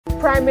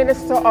Prime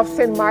Minister of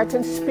St.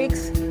 Martin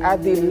speaks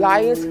at the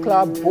Lions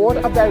Club Board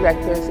of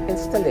Directors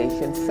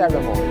installation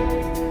ceremony.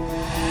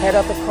 Head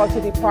of the Culture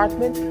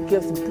Department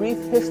gives brief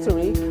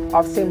history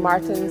of St.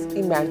 Martin's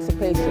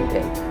Emancipation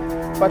Day.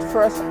 But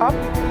first up,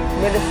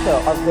 Minister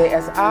of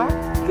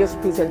VSA gives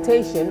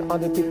presentation on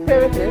the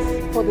preparedness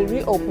for the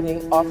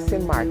reopening of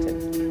St.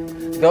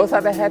 Martin. Those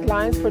are the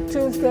headlines for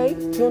Tuesday,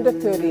 June the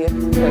 30th,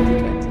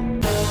 2020.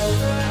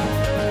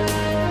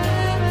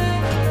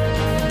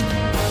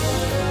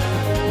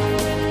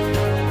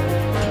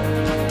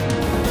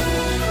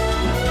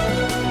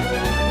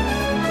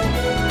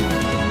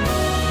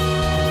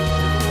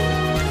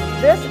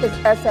 This is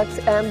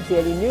SXM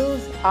Daily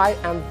News. I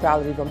am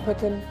Valerie Van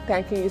Putten.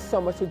 Thanking you so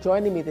much for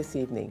joining me this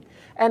evening.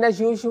 And as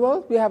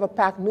usual, we have a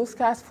packed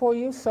newscast for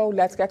you, so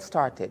let's get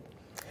started.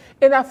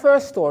 In our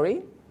first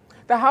story,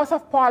 the House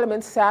of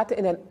Parliament sat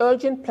in an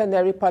urgent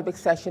plenary public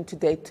session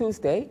today,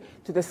 Tuesday,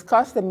 to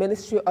discuss the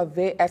Ministry of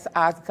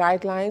VSA's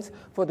guidelines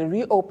for the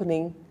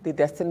reopening the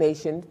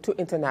destination to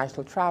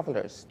international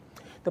travelers.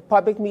 The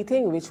public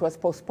meeting, which was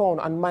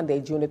postponed on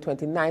Monday, June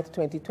 29,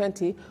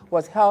 2020,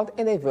 was held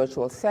in a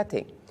virtual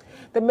setting.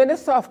 The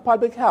Minister of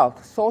Public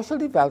Health, Social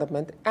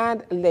Development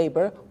and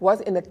Labor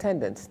was in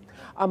attendance.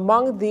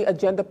 Among the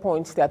agenda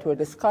points that were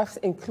discussed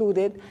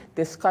included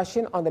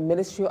discussion on the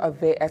Ministry of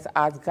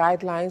VSA's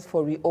guidelines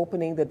for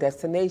reopening the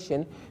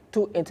destination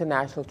to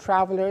international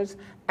travelers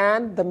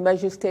and the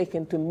measures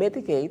taken to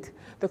mitigate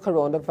the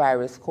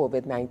coronavirus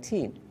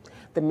COVID-19.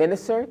 The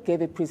minister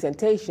gave a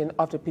presentation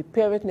of the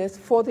preparedness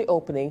for the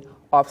opening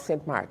of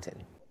St.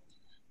 Martin.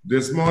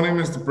 This morning,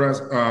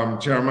 Mr.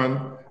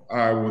 Chairman,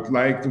 I would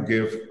like to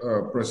give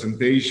a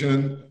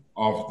presentation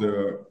of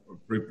the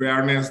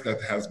preparedness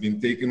that has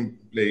been taking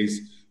place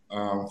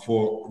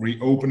for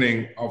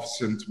reopening of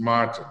St.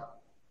 Martin.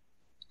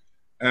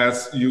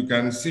 As you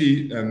can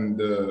see, and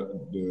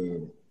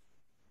the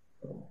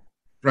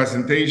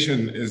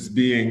presentation is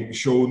being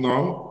shown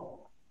now,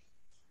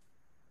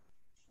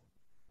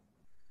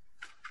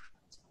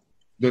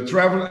 the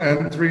travel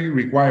entry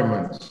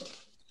requirements.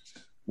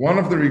 One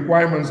of the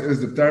requirements is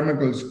the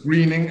thermal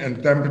screening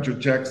and temperature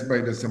checks by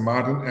the St.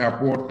 Martin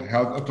Airport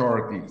health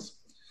authorities.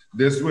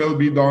 This will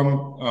be done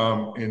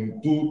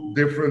in two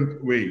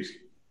different ways.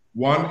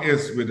 One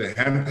is with a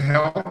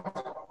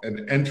handheld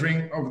and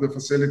entering of the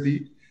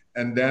facility,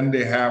 and then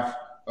they have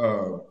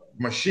a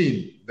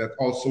machine that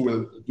also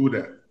will do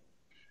that.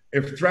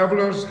 If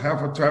travelers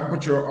have a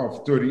temperature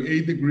of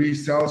 38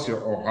 degrees Celsius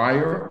or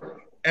higher,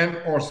 and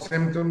or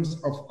symptoms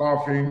of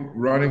coughing,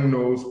 running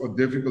nose, or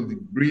difficulty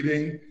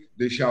breathing,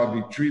 they shall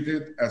be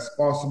treated as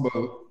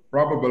probable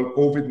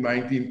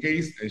COVID-19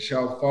 case and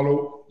shall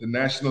follow the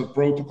national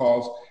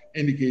protocols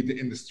indicated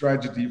in the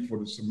strategy for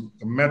the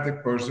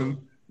symptomatic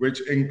person, which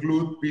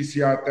include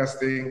PCR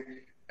testing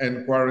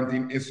and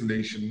quarantine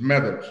isolation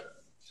methods.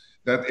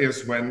 That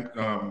is when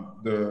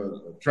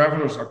the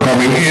travelers are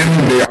coming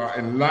in, they are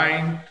in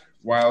line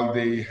while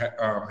they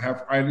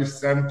have either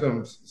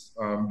symptoms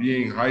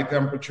being high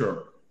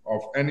temperature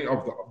of any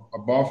of the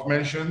above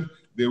mentioned,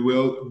 they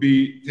will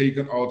be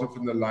taken out of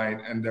the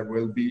line, and there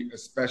will be a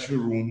special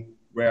room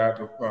where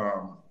the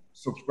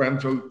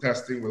subsequent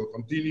testing will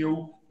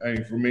continue and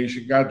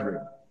information gathering.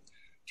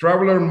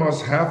 Traveler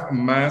must have a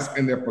mask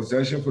in their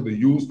possession for the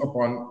use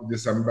upon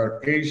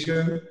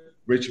disembarkation,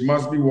 which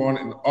must be worn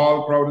in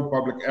all crowded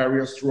public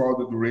areas throughout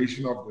the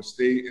duration of the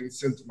stay in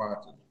St.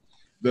 Martin.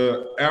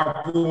 The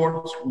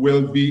airport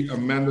will be a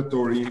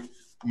mandatory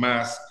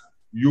mask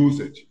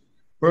usage.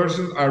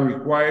 Persons are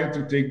required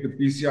to take the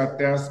PCR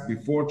test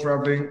before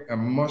traveling and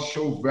must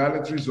show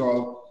valid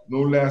result no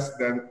less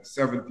than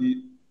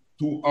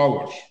 72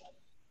 hours.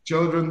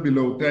 Children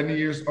below 10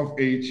 years of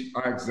age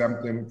are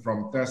exempted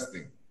from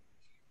testing.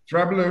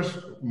 Travelers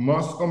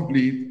must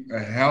complete a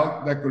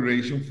health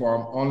declaration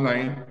form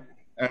online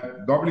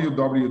at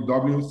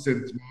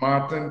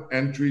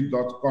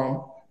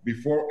www.stmartinentry.com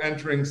before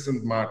entering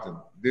St. Martin.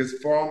 This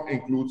form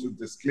includes a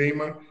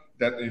disclaimer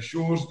that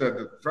ensures that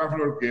the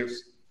traveler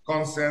gives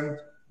consent,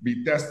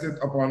 be tested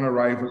upon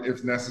arrival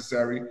if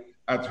necessary,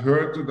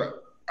 adhere to the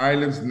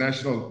island's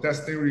national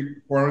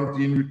testing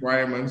quarantine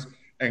requirements,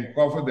 and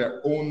cover their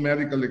own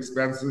medical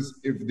expenses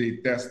if they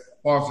test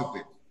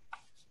positive.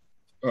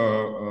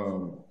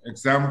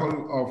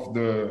 Example of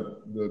the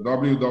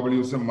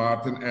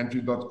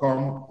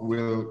www.stmartinentry.com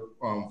will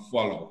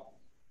follow.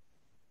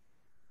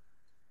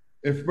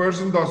 If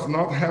person does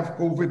not have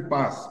COVID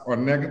pass or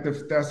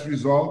negative test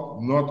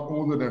result not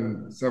older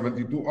than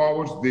 72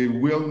 hours, they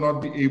will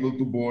not be able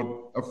to board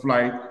a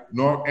flight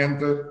nor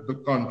enter the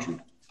country.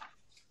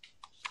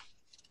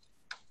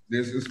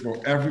 This is for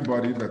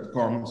everybody that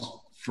comes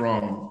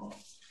from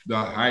the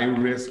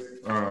high-risk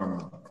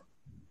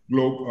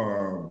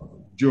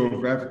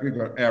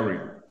geographical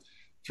area.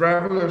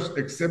 Travelers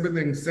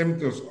exhibiting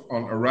symptoms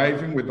on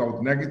arriving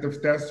without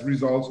negative test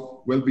results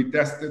will be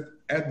tested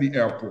at the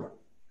airport.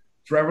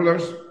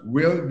 Travelers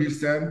will be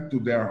sent to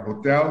their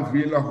hotel,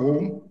 villa,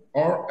 home,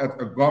 or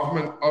at a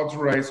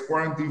government-authorized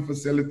quarantine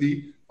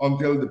facility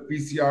until the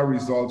PCR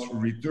results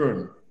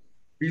return.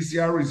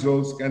 PCR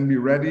results can be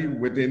ready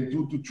within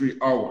 2 to 3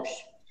 hours.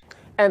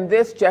 And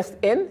this just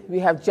in, we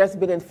have just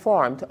been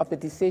informed of the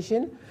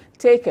decision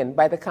taken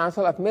by the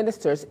Council of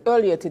Ministers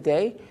earlier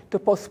today to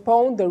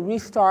postpone the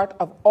restart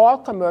of all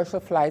commercial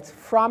flights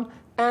from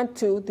and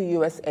to the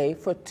USA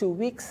for 2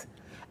 weeks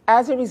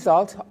as a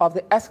result of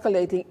the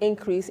escalating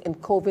increase in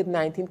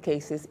COVID-19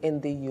 cases in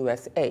the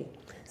USA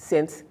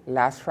since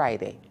last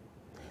Friday.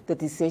 The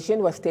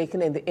decision was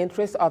taken in the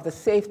interest of the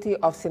safety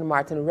of St.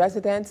 Martin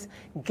residents,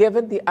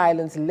 given the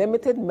island's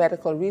limited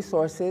medical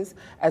resources,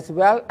 as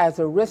well as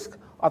the risk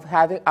of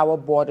having our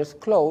borders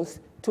closed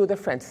to the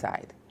French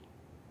side.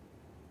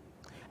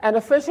 An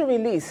official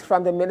release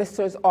from the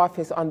minister's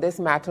office on this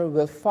matter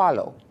will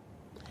follow,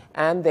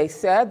 and they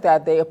said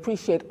that they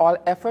appreciate all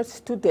efforts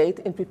to date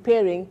in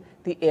preparing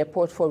the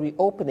airport for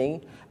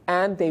reopening,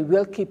 and they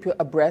will keep you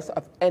abreast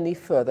of any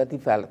further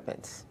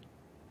developments.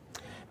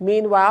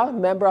 Meanwhile,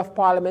 Member of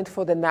Parliament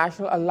for the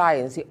National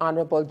Alliance, the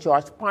Honourable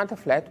George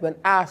Ponteflet, when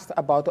asked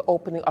about the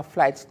opening of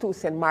flights to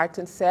St.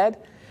 Martin, said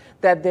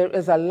that there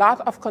is a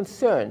lot of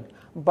concern,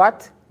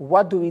 but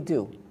what do we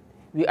do?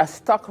 We are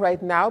stuck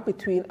right now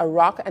between a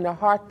rock and a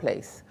hard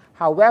place.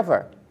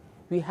 However,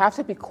 we have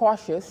to be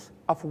cautious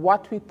of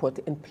what we put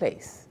in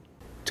place.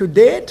 To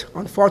date,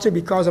 unfortunately,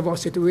 because of our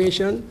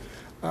situation,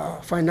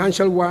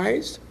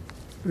 financial-wise,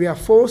 we are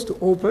forced to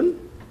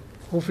open,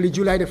 hopefully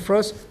July the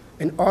 1st,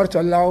 in order to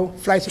allow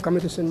flights to come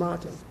into St.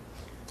 Martin.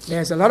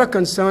 There's a lot of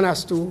concern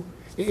as to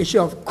the issue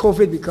of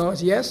COVID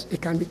because, yes,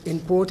 it can be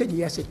imported,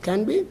 yes, it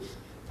can be,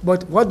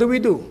 but what do?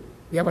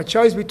 We have a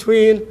choice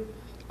between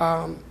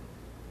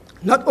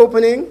not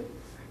opening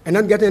and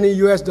not getting any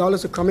US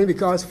dollars to come in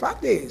because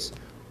fact is,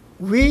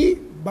 we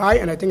buy,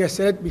 and I think I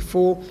said it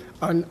before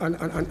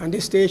on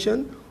this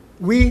station,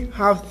 we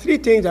have 3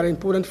 things that are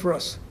important for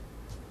us: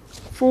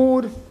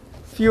 food,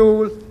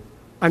 fuel,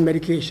 and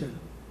medication.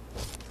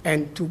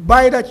 And to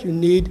buy that, you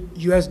need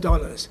US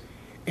dollars.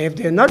 And if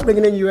they're not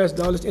bringing in US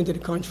dollars into the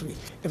country,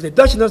 if the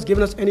Dutch are not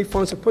giving us any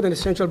funds to put in the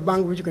central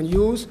bank which you can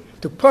use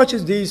to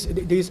purchase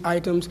these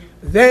items,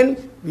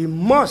 then we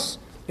must,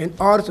 in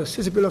order to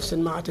assist the people of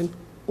St. Martin,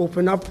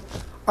 open up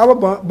our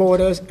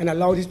borders and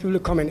allow these people to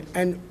come in.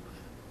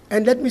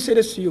 And let me say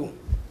this to you.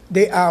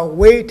 They are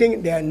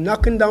waiting, they are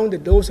knocking down the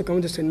doors to come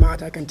into St.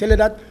 Martin. I can tell you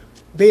that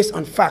based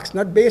on facts,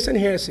 not based on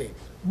hearsay.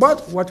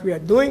 But what we are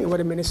doing, and what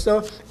the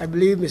minister, I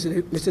believe Minister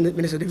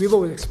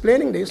DeVivo was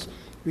explaining this,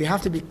 we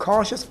have to be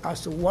cautious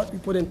as to what we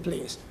put in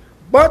place.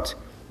 But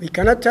we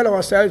cannot tell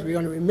ourselves we're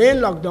going to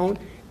remain locked down.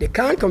 They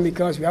can't come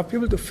because we have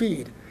people to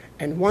feed.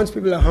 And once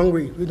people are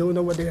hungry, we don't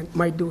know what they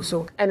might do.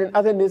 So. And in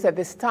other news at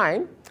this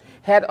time,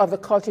 Head of the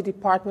Culture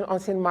Department on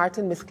St.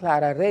 Martin, Ms.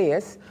 Clara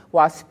Reyes,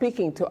 while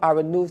speaking to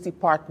our news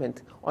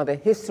department on the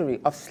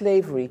history of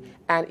slavery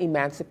and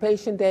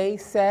Emancipation Day,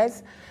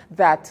 says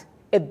that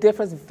it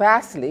differs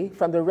vastly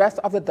from the rest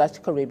of the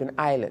Dutch Caribbean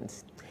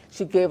islands.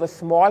 She gave a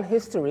small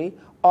history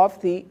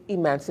of the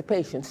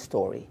emancipation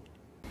story.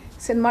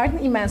 St. Martin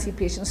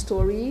emancipation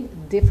story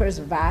differs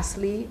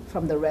vastly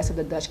from the rest of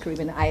the Dutch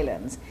Caribbean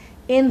islands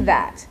in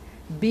that,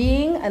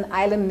 being an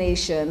island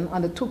nation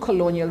under 2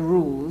 colonial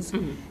rules,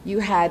 you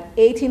had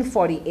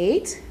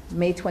 1848,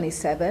 May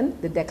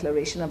 27, the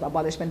Declaration of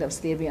Abolishment of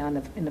Slavery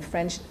in the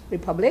French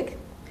Republic,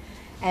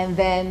 and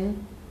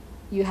then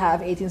you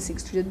have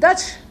 1863, the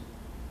Dutch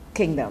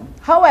Kingdom.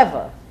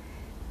 However,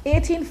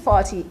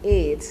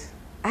 1848,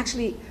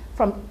 actually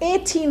from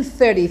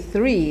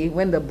 1833,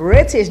 when the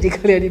British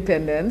declared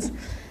independence,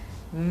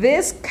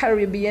 this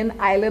Caribbean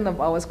island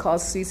of ours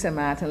called St.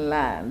 Martin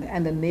land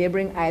and the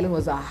neighboring island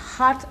was a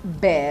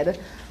hotbed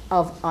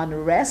of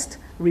unrest,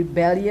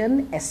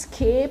 rebellion,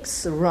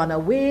 escapes,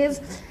 runaways.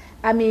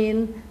 I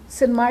mean,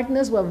 St.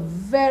 Martiners were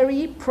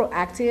very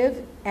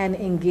proactive and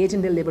engaged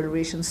in the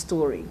liberation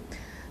story.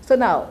 So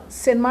now,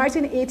 St.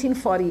 Martin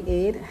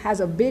 1848 has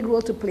a big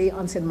role to play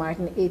on St.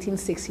 Martin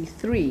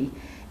 1863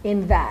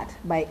 in that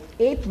by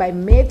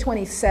May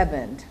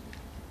 27th,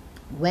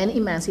 when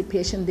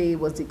Emancipation Day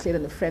was declared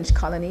in the French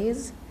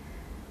colonies,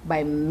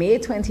 by May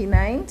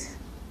 29th,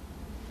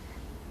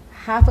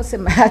 half of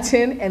St.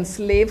 Martin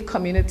enslaved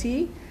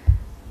community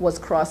was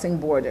crossing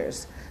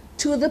borders,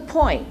 to the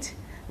point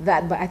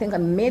that I think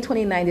on May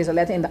 29th, there's a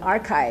letter in the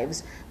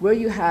archives where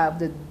you have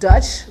the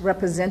Dutch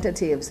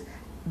representatives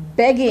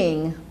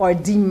begging or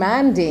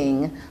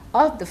demanding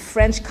of the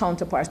French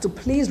counterparts to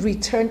please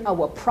return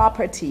our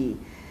property.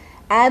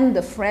 And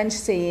the French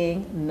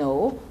saying,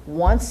 no,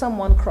 once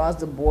someone crossed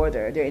the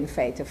border, they're in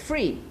fact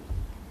free.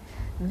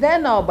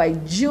 Then now by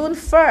June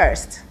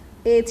 1st,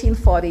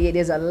 1848,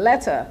 there's a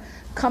letter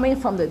coming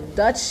from the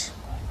Dutch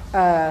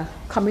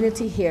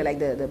community here, like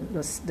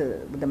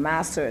the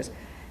masters,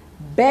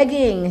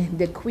 begging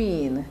the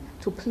Queen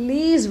to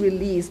please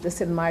release the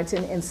St.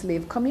 Martin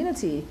enslaved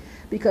community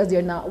because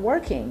they're not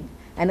working.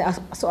 And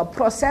so a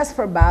process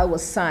verbal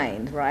was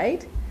signed,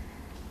 right?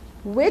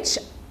 Which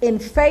in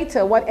fact,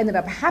 what ended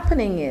up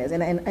happening is,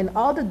 and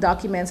all the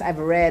documents I've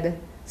read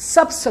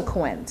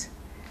subsequent,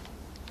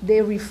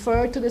 they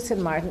refer to the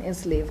St. Martin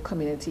enslaved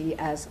community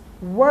as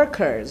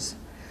workers.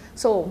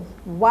 So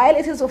while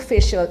it is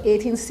official,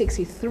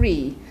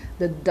 1863,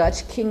 the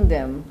Dutch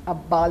kingdom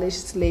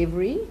abolished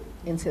slavery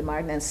in St.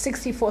 Martin, and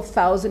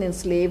 64,000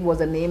 enslaved was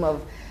the name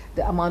of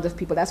the amount of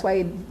people. That's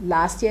why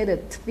last year the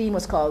theme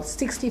was called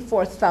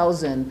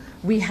 64,000,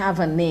 we have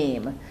a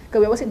name. Because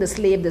we always say the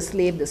slave, the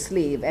slave, the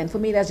slave. And for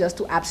me, that's just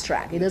too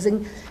abstract. It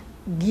doesn't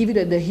give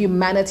you the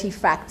humanity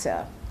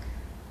factor.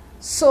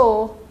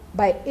 So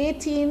by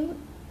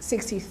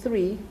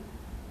 1863,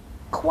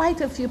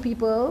 quite a few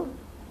people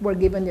were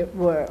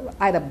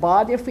either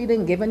bought their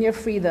freedom, given their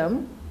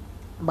freedom,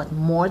 but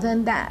more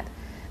than that,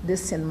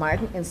 this St.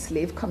 Martin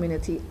enslaved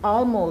community,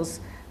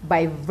 almost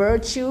by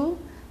virtue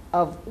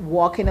of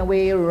walking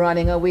away,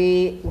 running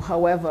away,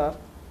 however,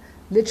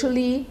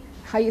 literally,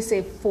 how you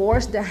say,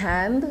 forced the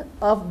hand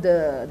of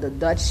the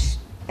Dutch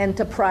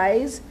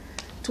enterprise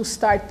to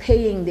start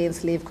paying the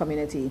enslaved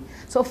community.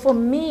 So for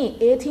me,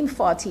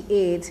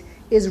 1848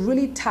 is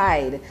really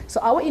tied. So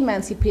our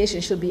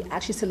emancipation should be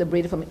actually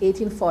celebrated from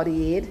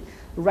 1848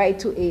 right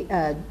to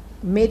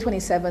May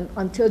 27th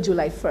until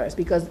July 1st,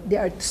 because they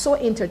are so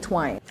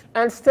intertwined.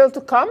 And still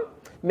to come,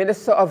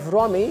 Minister of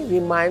Romy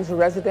reminds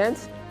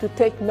residents to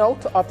take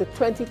note of the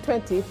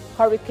 2020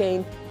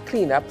 hurricane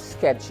cleanup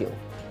schedule.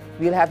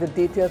 We'll have the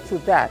details to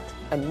that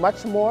and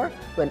much more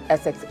when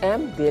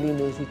SXM Daily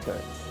News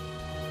returns.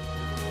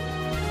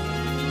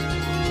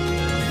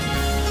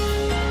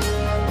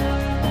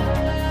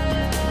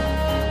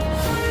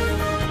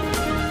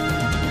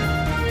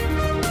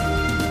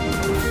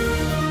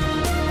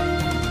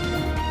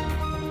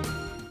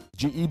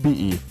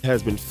 GEBE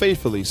has been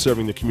faithfully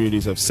serving the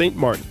communities of St.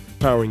 Martin,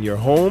 powering your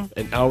home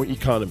and our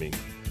economy.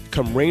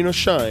 Come rain or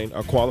shine,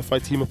 our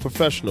qualified team of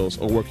professionals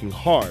are working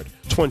hard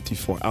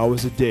 24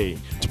 hours a day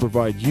to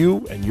provide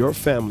you and your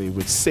family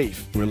with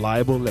safe,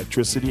 reliable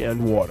electricity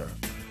and water.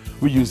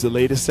 We use the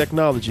latest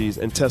technologies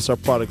and test our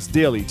products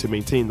daily to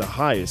maintain the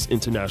highest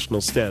international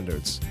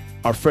standards.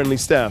 Our friendly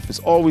staff is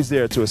always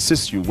there to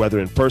assist you, whether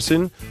in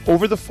person,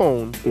 over the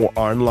phone, or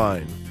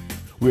online.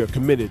 We are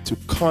committed to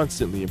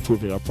constantly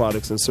improving our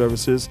products and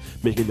services,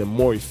 making them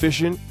more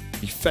efficient,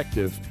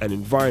 effective, and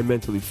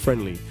environmentally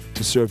friendly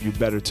to serve you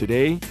better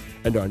today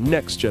and our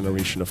next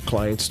generation of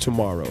clients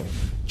tomorrow.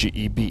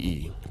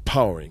 GEBE,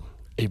 powering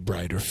a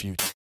brighter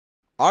future.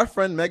 Our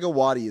friend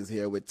Megawati is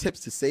here with tips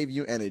to save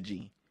you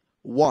energy.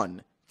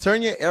 1.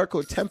 Turn your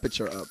airco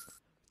temperature up.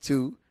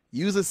 2.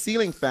 Use a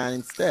ceiling fan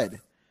instead.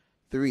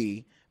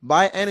 3.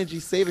 Buy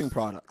energy-saving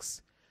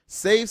products.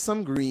 Save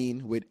some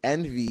green with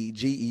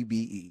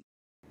NVGEBE.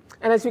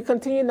 And as we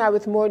continue now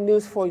with more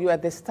news for you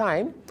at this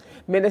time,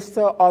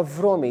 Minister of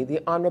Romy, the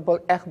Honorable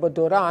Egbo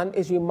Doran,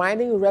 is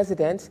reminding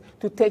residents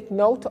to take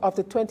note of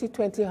the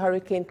 2020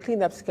 hurricane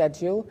cleanup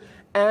schedule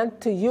and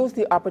to use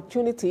the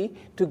opportunity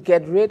to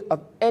get rid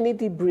of any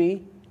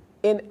debris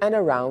in and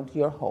around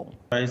your home.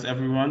 I advise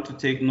everyone to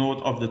take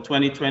note of the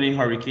 2020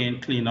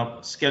 hurricane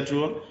cleanup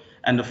schedule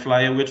and the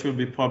flyer which will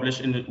be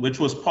published which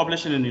was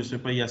published in the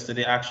newspaper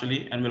yesterday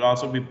actually, and will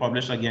also be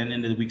published again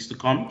in the weeks to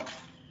come.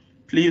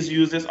 Please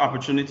use this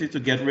opportunity to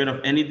get rid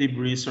of any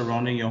debris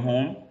surrounding your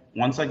home.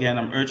 Once again,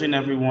 I'm urging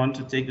everyone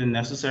to take the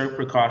necessary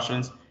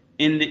precautions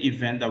in the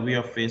event that we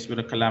are faced with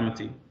a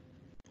calamity.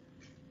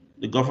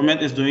 The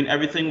government is doing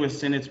everything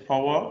within its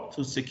power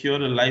to secure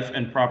the life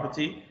and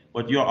property,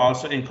 but you are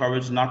also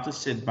encouraged not to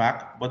sit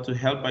back, but to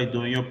help by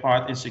doing your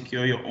part and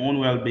secure your own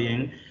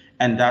well-being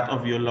and that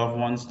of your loved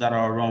ones that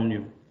are around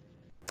you.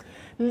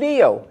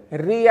 Leo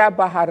Ria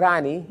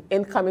Baharani,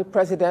 incoming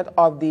president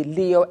of the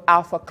Leo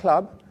Alpha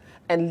Club,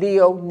 and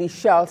Leo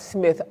Nichelle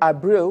Smith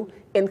Abreu,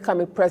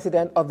 incoming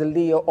president of the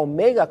Leo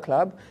Omega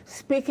Club,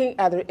 speaking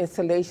at their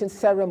installation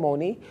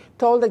ceremony,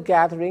 told the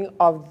gathering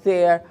of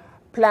their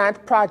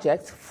planned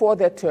projects for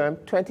their term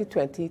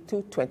 2020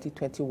 to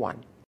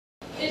 2021.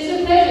 It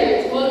is a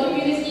pleasure to welcome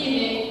you this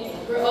evening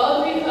where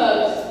all three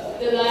clubs,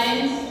 the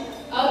Lions,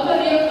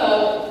 Alpha Leo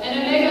Club, and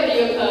Omega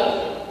Leo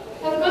Club,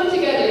 have come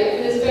together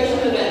for this special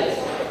event.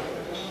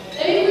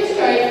 Let me first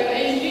start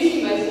by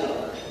introducing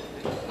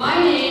myself.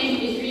 My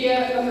name is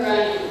Ria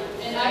Baharani,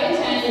 and I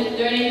attend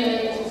Learning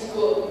Elementary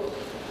School.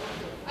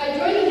 I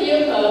joined the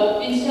Leo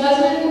Club in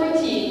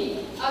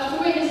 2014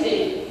 after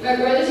witnessing my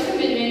brother's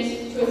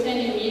commitment to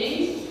attending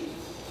meetings,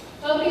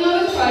 helping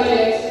out with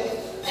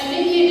projects, and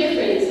making a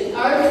difference in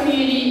our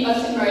community of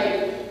St.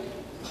 Martin.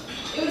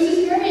 It was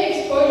this very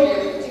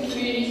exposure to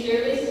community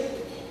service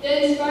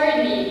that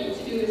inspired me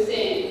to do the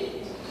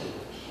same.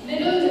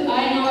 Little did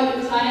I know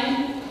at the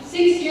time, 6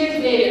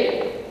 years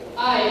later,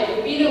 I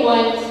would be the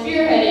one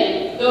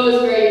spearheading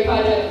those very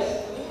projects.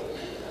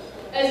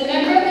 As a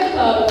member of the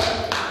club,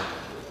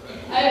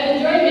 I have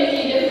enjoyed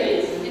making a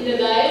difference in the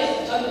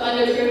lives of the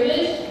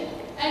underprivileged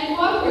and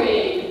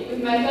cooperating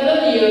with my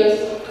fellow Leos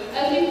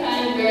as we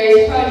plan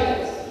various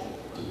projects.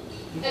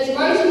 As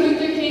Martin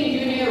Luther King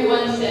Jr.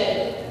 once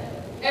said,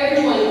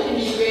 everyone can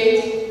be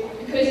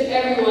great because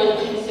everyone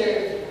can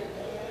serve.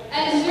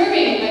 And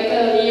serving my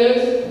fellow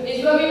Leos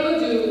is what we will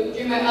do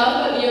during my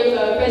Alpha Leo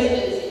Club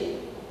presidency.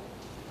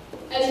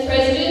 As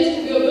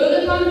president, we will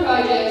build upon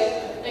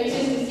projects like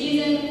Sister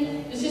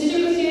Season, the Sister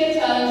Lucina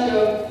Talent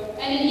Show,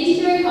 and an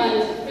Easter egg hunt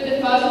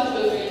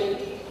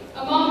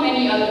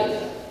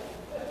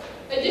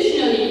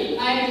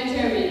am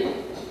determined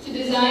to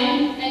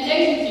design and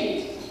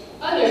execute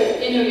other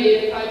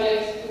innovative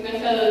projects with my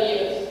fellow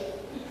Leos.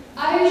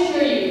 I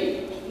assure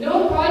you,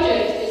 no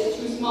project is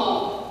too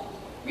small.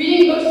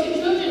 Reading books to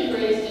children, for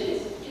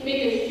instance, can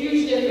make a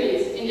huge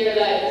difference in their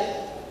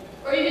lives,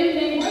 or even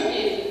playing board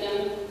games with them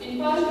in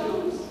foster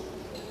homes.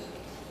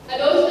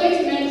 I'd also like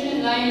to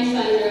mention Lion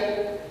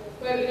Sandra,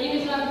 who I believe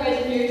is not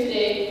present here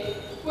today,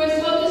 who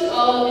has helped us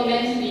all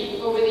immensely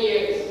over the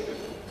years.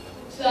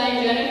 To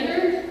Lion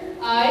Jennifer,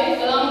 I,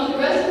 along with the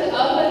rest of the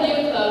Alpha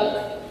Leo Club,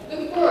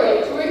 look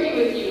forward to working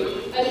with you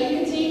as we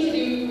continue to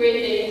do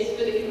great things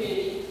for the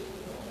community.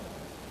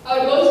 I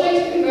would also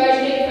like to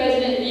congratulate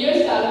President Leo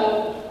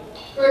Saho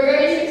for a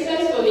very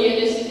successful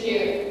leadership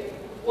year,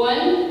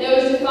 one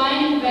that was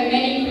defined by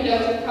many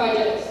productive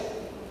projects.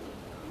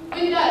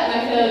 With that,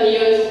 my fellow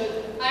Leos,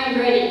 I'm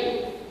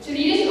ready to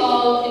lead us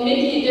all in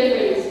making a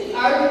difference in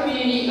our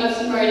community of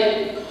St.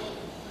 Martin.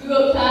 We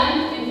will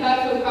plan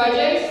impactful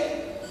projects,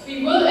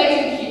 we will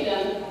execute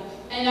them,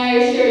 and I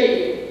assure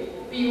you,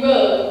 we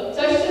will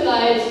touch the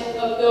lives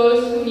of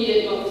those who need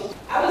it most.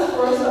 I was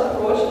first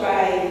approached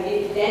by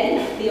the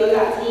then Leo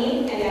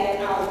Latin and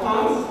then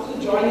Alphonse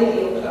to join the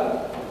Leo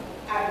Club.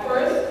 At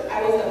first,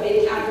 I was a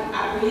bit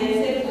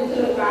apprehensive due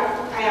to the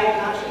fact I am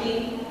naturally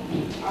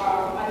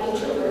an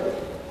introvert.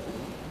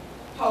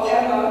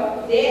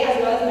 However, they, as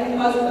well as my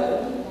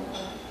husband,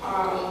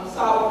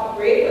 saw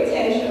great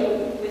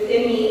potential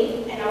within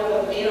me, and I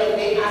was made a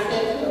great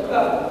asset to the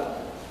club.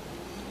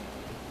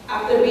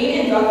 After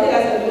being inducted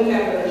as a new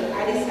member,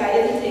 I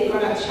decided to take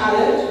on a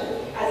challenge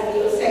as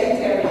Leo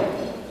Secretary.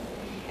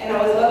 And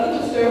I was lucky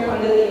to serve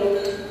under Leo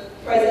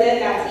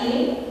President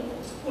Latin,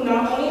 who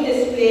not only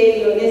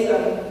displayed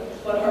Leonism,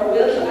 but her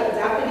will to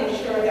adapt and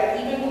ensure that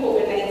even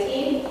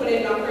COVID-19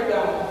 couldn't knock her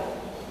down.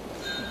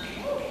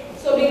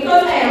 So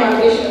because I am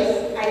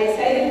ambitious, I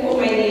decided to put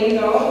my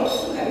name down to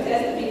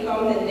contest to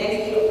become the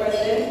next Leo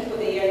President for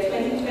the year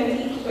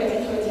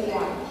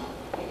 2020-2021.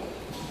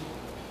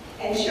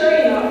 And sure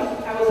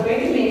enough, I was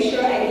going to make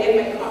sure I gave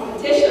my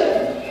competition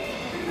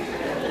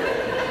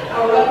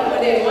a run for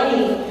their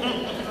money.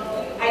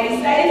 I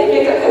decided to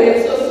make a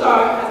calypso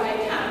song as my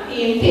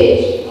campaign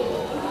pitch.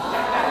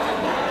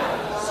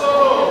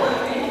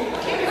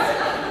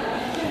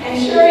 And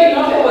sure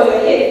enough, it was a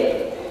hit,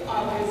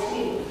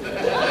 obviously.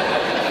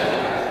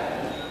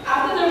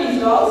 After the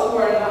results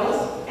were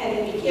announced and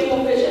it became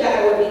official that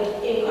I would be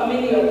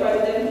incoming Leo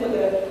President for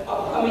the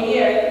upcoming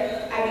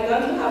year, I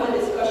began to have a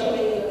discussion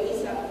with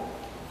Lisa.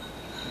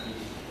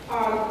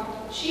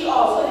 She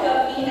also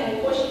helped me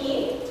and pushed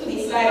me to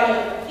decide on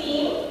a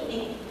theme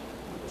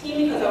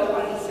because I was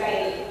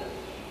undecided.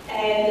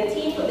 And the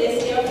theme for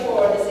this year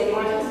for the St.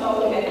 Martin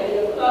South Omega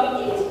Leo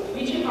Club is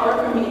reaching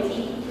our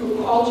community through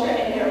culture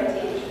and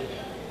heritage.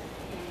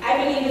 I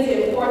believe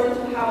it's important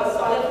to have a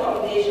solid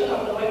foundation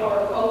of knowing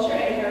our culture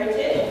and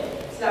heritage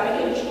so that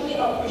we can truly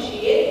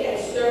appreciate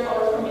and serve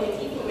our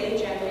community for many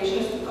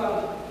generations to come.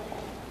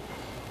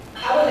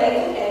 I would like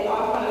to end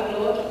off on a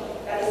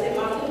note that the St.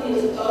 Martin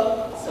Leo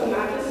Club, St.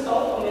 Martin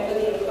South Omega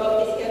Leo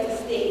Club is here to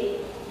stay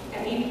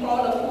and be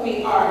proud of who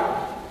we are,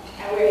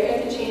 and we're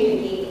here to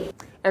change the game.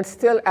 And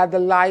still at the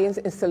Lions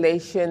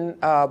Installation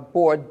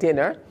Board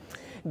dinner,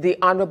 the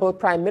Honorable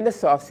Prime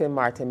Minister of St.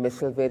 Martin, Ms.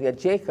 Sylvania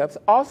Jacobs,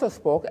 also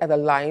spoke at the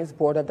Lions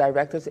Board of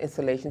Directors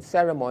installation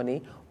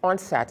ceremony on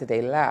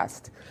Saturday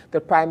last.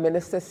 The Prime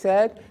Minister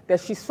said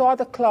that she saw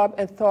the club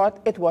and thought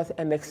it was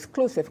an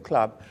exclusive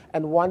club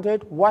and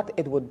wondered what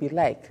it would be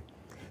like.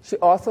 She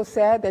also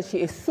said that she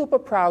is super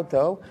proud,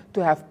 though,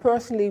 to have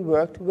personally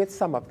worked with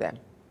some of them.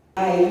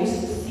 I used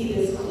to see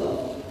this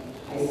club.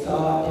 I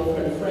saw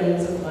different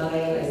friends of mine,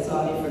 I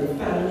saw different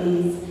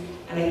families,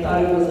 and I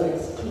thought it was an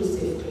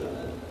exclusive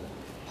club.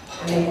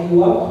 And I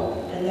grew up,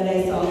 and then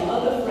I saw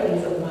other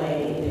friends of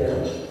mine in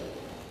there.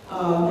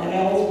 And I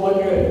always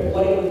wondered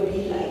what it would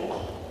be like.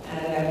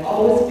 And I've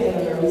always been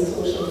a very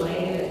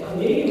social-minded and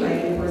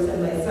community-minded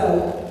person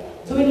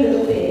myself, doing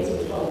little things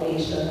with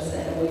foundations,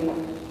 and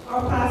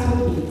our paths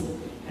would meet,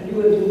 and we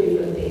would do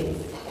different things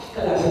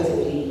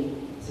collaboratively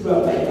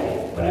throughout my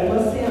life. But I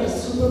must say I'm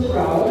super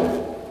proud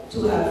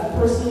to have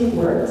personally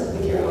worked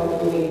with your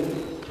outgoing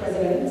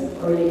president,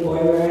 Early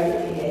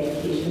Boyrad, in the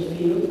education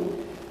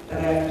field, that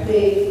I've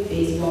played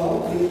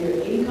baseball with your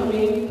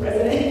incoming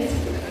president.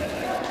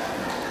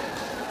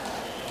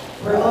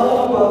 We're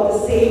all about the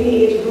same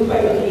age group,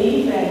 I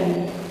believe,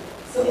 and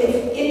so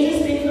it's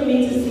interesting for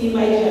me to see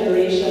my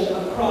generation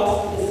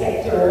across the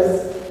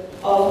sectors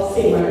of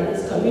St.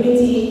 Martin's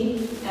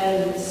community,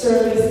 and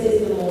service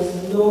is the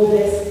most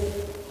noblest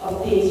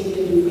of things you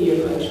can do for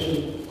your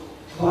country.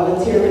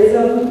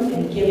 Volunteerism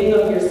and giving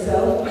of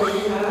yourself when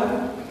you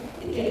have,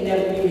 it can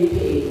never be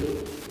repaid.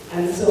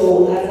 And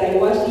so as I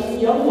watch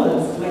these young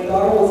ones, my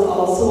daughter was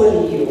also a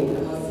Leo,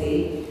 I must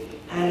say,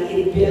 and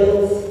it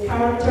builds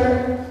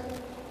character,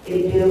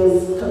 it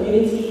builds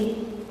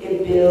community,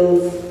 it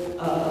builds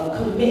a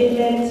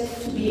commitment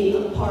to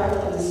being a part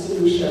of the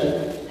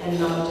solution and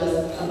not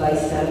just a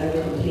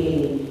bystander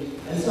complaining.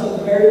 And so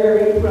I'm very,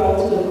 very proud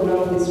to look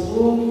around this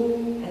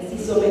room and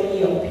see so many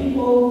young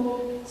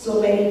people,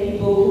 so many many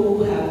people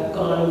who have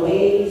gone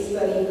away,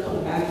 studied,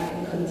 come back,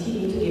 and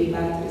continue to give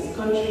back to this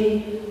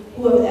country,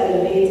 who have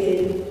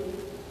elevated,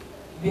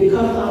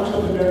 become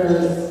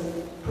entrepreneurs,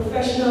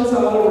 professionals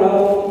all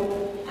around,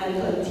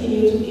 and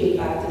continue to give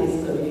back to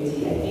this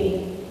community. I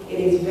think it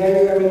is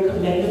very, very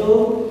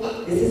commendable.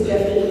 This is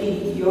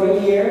definitely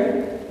your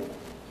year,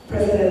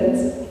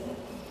 President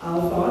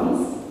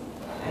Alphonse,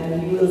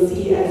 and you will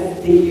see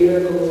as the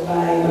year goes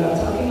by what I'm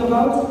talking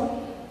about.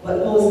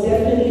 But most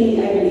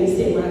definitely, I believe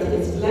St. Martin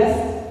is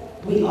blessed.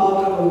 We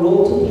all have a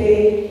role to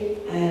play,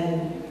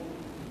 and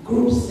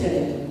groups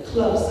and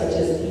clubs such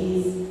as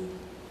these,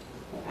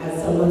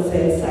 as someone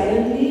said,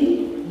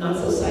 silently, not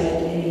so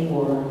silent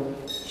anymore,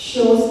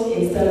 shows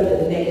instead of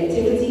the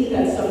negativity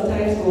that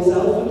sometimes goes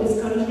out from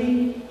this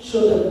country,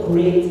 show the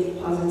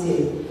great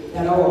positive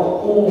that our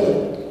own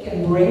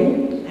can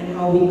bring and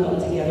how we come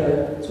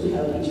together to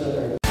help each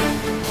other.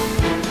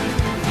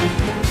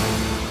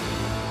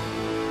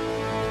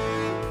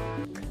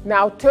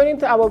 Now turning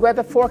to our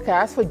weather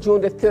forecast for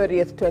June the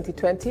 30th,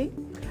 2020,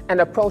 an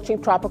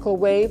approaching tropical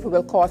wave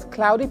will cause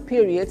cloudy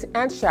periods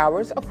and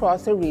showers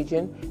across the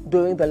region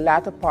during the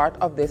latter part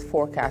of this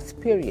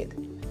forecast period.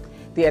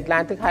 The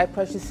Atlantic high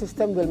pressure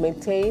system will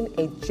maintain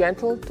a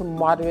gentle to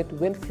moderate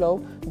wind flow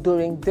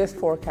during this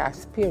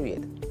forecast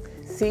period.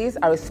 Seas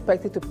are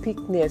expected to peak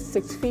near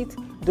 6 feet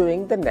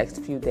during the next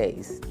few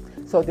days.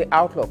 So the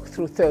outlook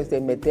through Thursday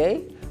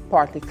midday,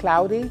 partly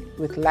cloudy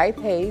with light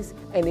haze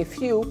and a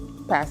few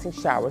passing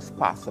showers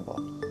possible.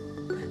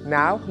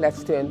 Now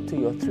let's turn to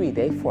your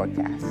 3-day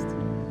forecast.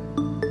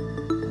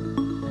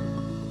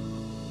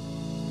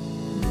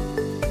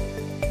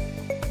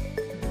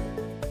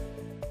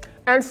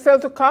 And still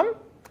to come,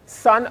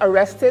 son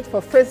arrested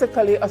for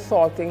physically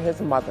assaulting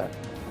his mother.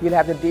 We'll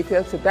have the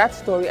details to that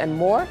story and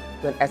more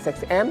when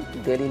SXM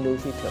Daily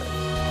News returns.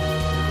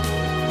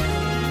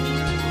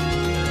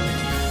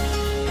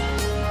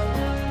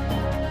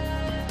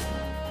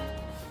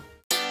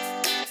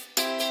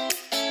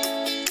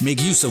 Make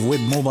use of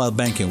WIB mobile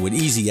banking with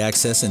easy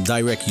access and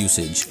direct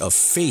usage of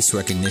face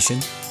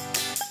recognition,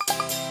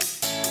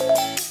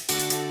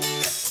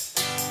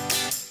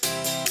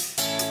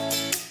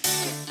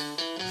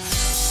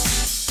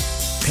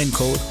 PIN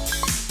code,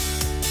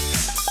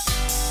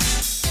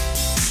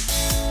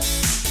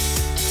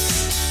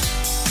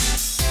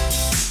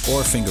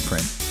 or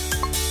fingerprint.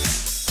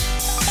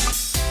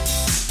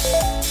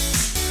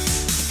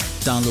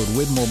 Download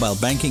WIB mobile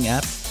banking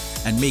app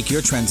and make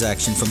your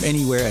transaction from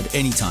anywhere at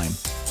any time.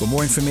 For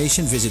more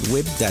information, visit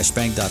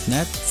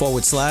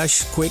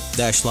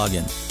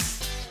wib-bank.net/quick-login.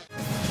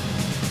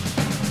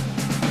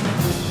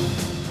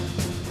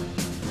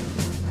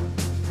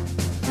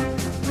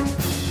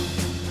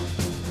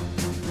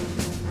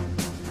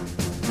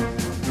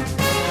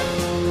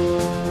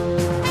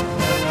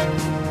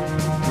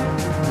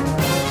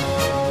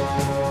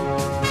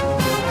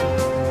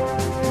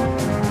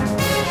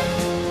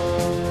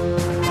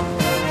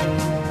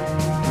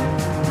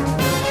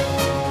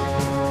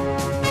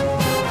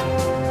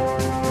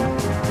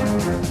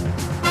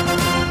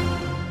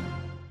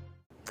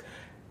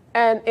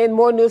 And in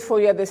more news for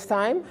you at this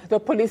time, the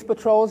police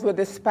patrols were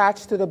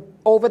dispatched to the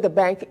over the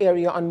bank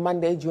area on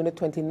Monday, June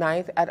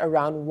 29th at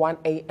around 1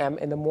 a.m.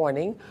 in the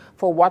morning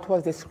for what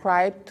was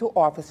described to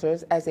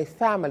officers as a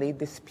family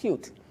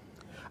dispute.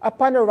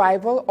 Upon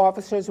arrival,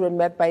 officers were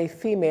met by a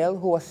female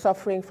who was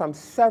suffering from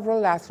several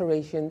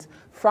lacerations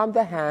from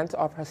the hands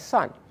of her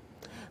son.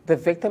 The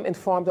victim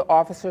informed the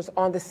officers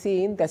on the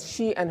scene that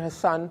she and her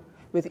son,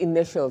 with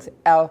initials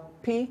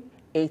LP,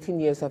 18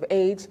 years of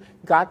age,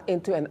 got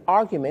into an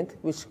argument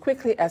which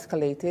quickly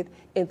escalated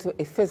into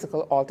a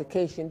physical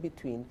altercation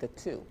between the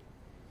two.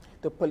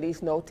 The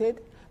police noted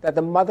that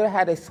the mother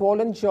had a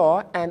swollen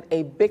jaw and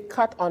a big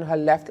cut on her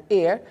left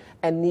ear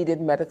and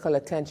needed medical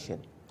attention.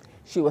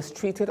 She was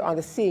treated on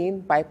the scene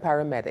by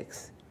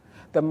paramedics.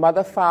 The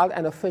mother filed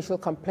an official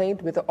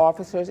complaint with the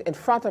officers in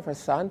front of her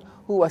son,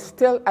 who was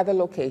still at the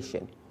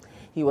location.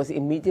 He was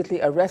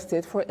immediately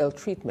arrested for ill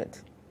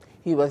treatment.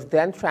 He was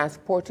then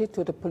transported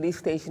to the police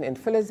station in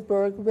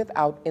Phillipsburg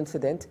without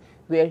incident,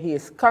 where he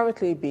is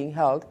currently being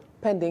held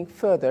pending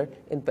further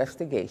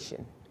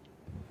investigation.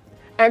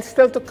 And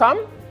still to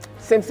come,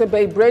 Simpson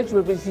Bay Bridge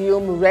will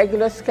resume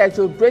regular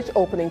scheduled bridge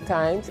opening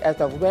times as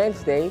of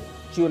Wednesday,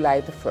 July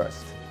the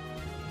 1st.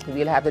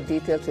 We'll have the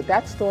details to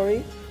that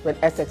story when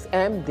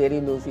SXM Daily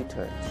News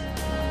returns.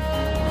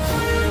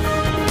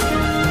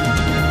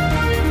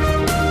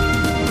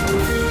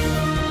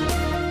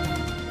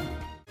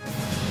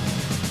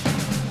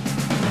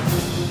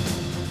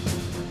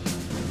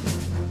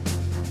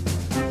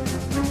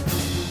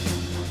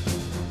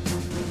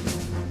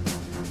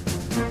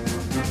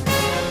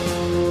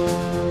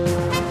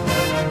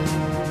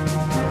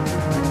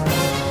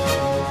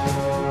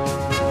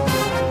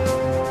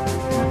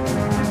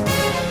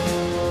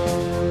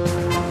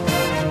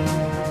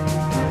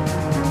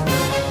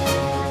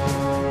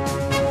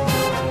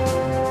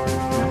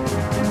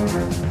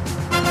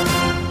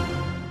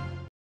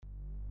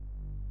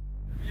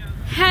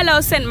 Hello,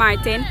 St.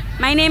 Martin.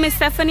 My name is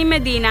Stephanie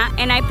Medina,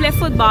 and I play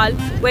football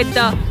with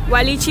the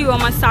Walichi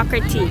Women's soccer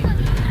team.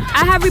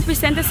 I have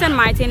represented St.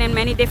 Martin in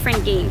many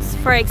different games.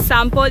 For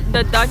example,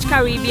 the Dutch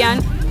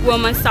Caribbean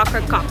Women's Soccer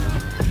Cup.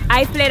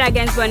 I played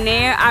against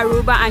Bonaire,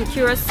 Aruba, and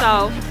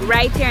Curacao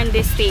right here in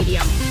this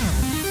stadium.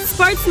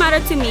 Sports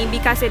matter to me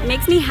because it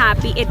makes me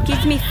happy, it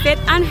keeps me fit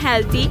and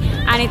healthy,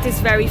 and it is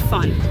very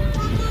fun.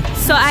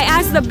 So I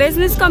ask the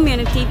business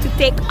community to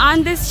take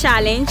on this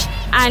challenge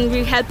and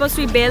help us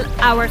rebuild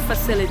our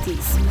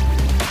facilities.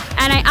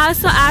 And I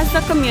also ask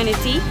the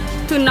community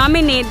to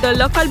nominate the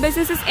local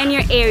businesses in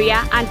your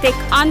area and take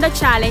on the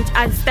challenge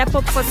and step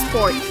up for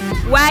sport.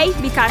 Why?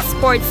 Because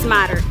sports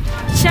matter.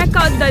 Check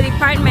out the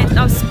Department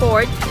of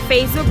Sport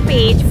Facebook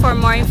page for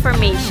more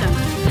information.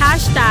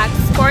 Hashtag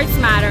sports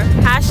matter,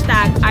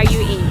 hashtag are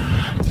you in?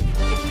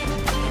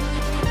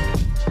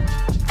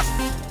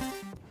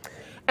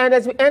 And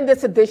as we end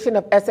this edition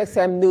of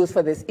SXM News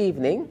for this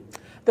evening,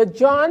 the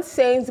John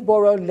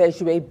Sainsborough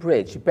Leisure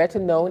Bridge, better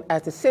known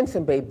as the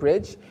Simpson Bay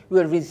Bridge,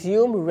 will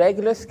resume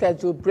regular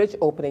scheduled bridge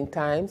opening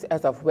times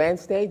as of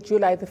Wednesday,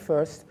 July the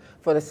 1st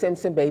for the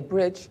Simpson Bay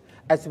Bridge,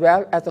 as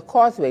well as the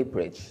Causeway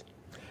Bridge.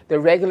 The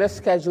regular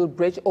scheduled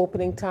bridge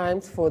opening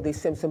times for the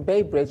Simpson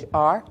Bay Bridge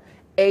are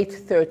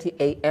 8:30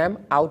 a.m.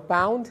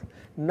 outbound,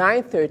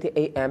 9:30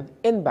 a.m.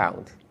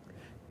 inbound,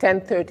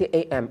 10:30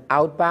 a.m.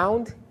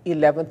 outbound,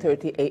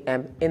 11:30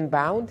 a.m.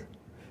 inbound,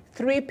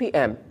 3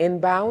 p.m.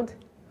 inbound,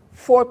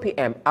 4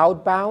 p.m.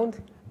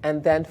 outbound,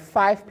 and then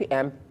 5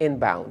 p.m.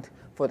 inbound.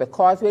 For the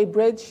Causeway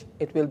Bridge,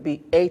 it will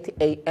be 8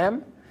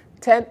 a.m.,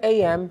 10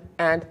 a.m.,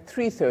 and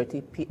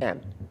 3:30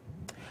 p.m.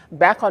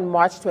 Back on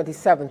March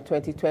 27,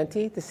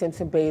 2020, the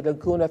Simpson Bay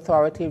Lagoon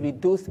Authority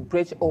reduced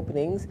bridge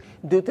openings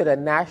due to the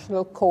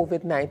national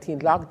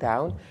COVID-19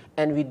 lockdown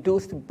and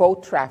reduced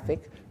boat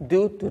traffic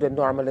due to the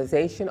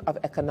normalization of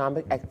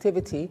economic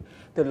activity.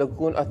 The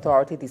Lagoon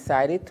Authority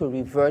decided to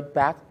revert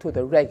back to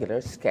the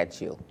regular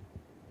schedule.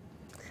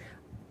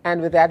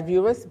 And with that,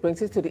 viewers,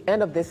 brings us to the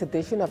end of this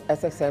edition of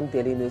SXM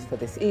Daily News for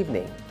this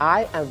evening.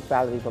 I am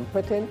Valerie Van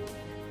Putten,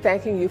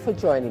 thanking you for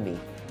joining me.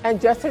 And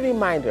just a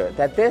reminder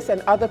that this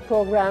and other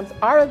programs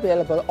are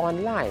available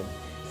online.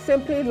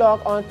 Simply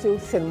log on to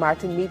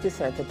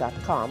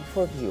stmartinmediacenter.com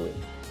for viewing.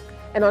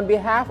 And on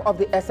behalf of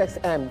the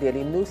SXM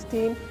Daily News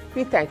team,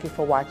 we thank you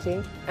for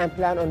watching and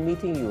plan on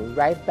meeting you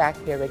right back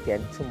here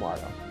again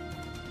tomorrow.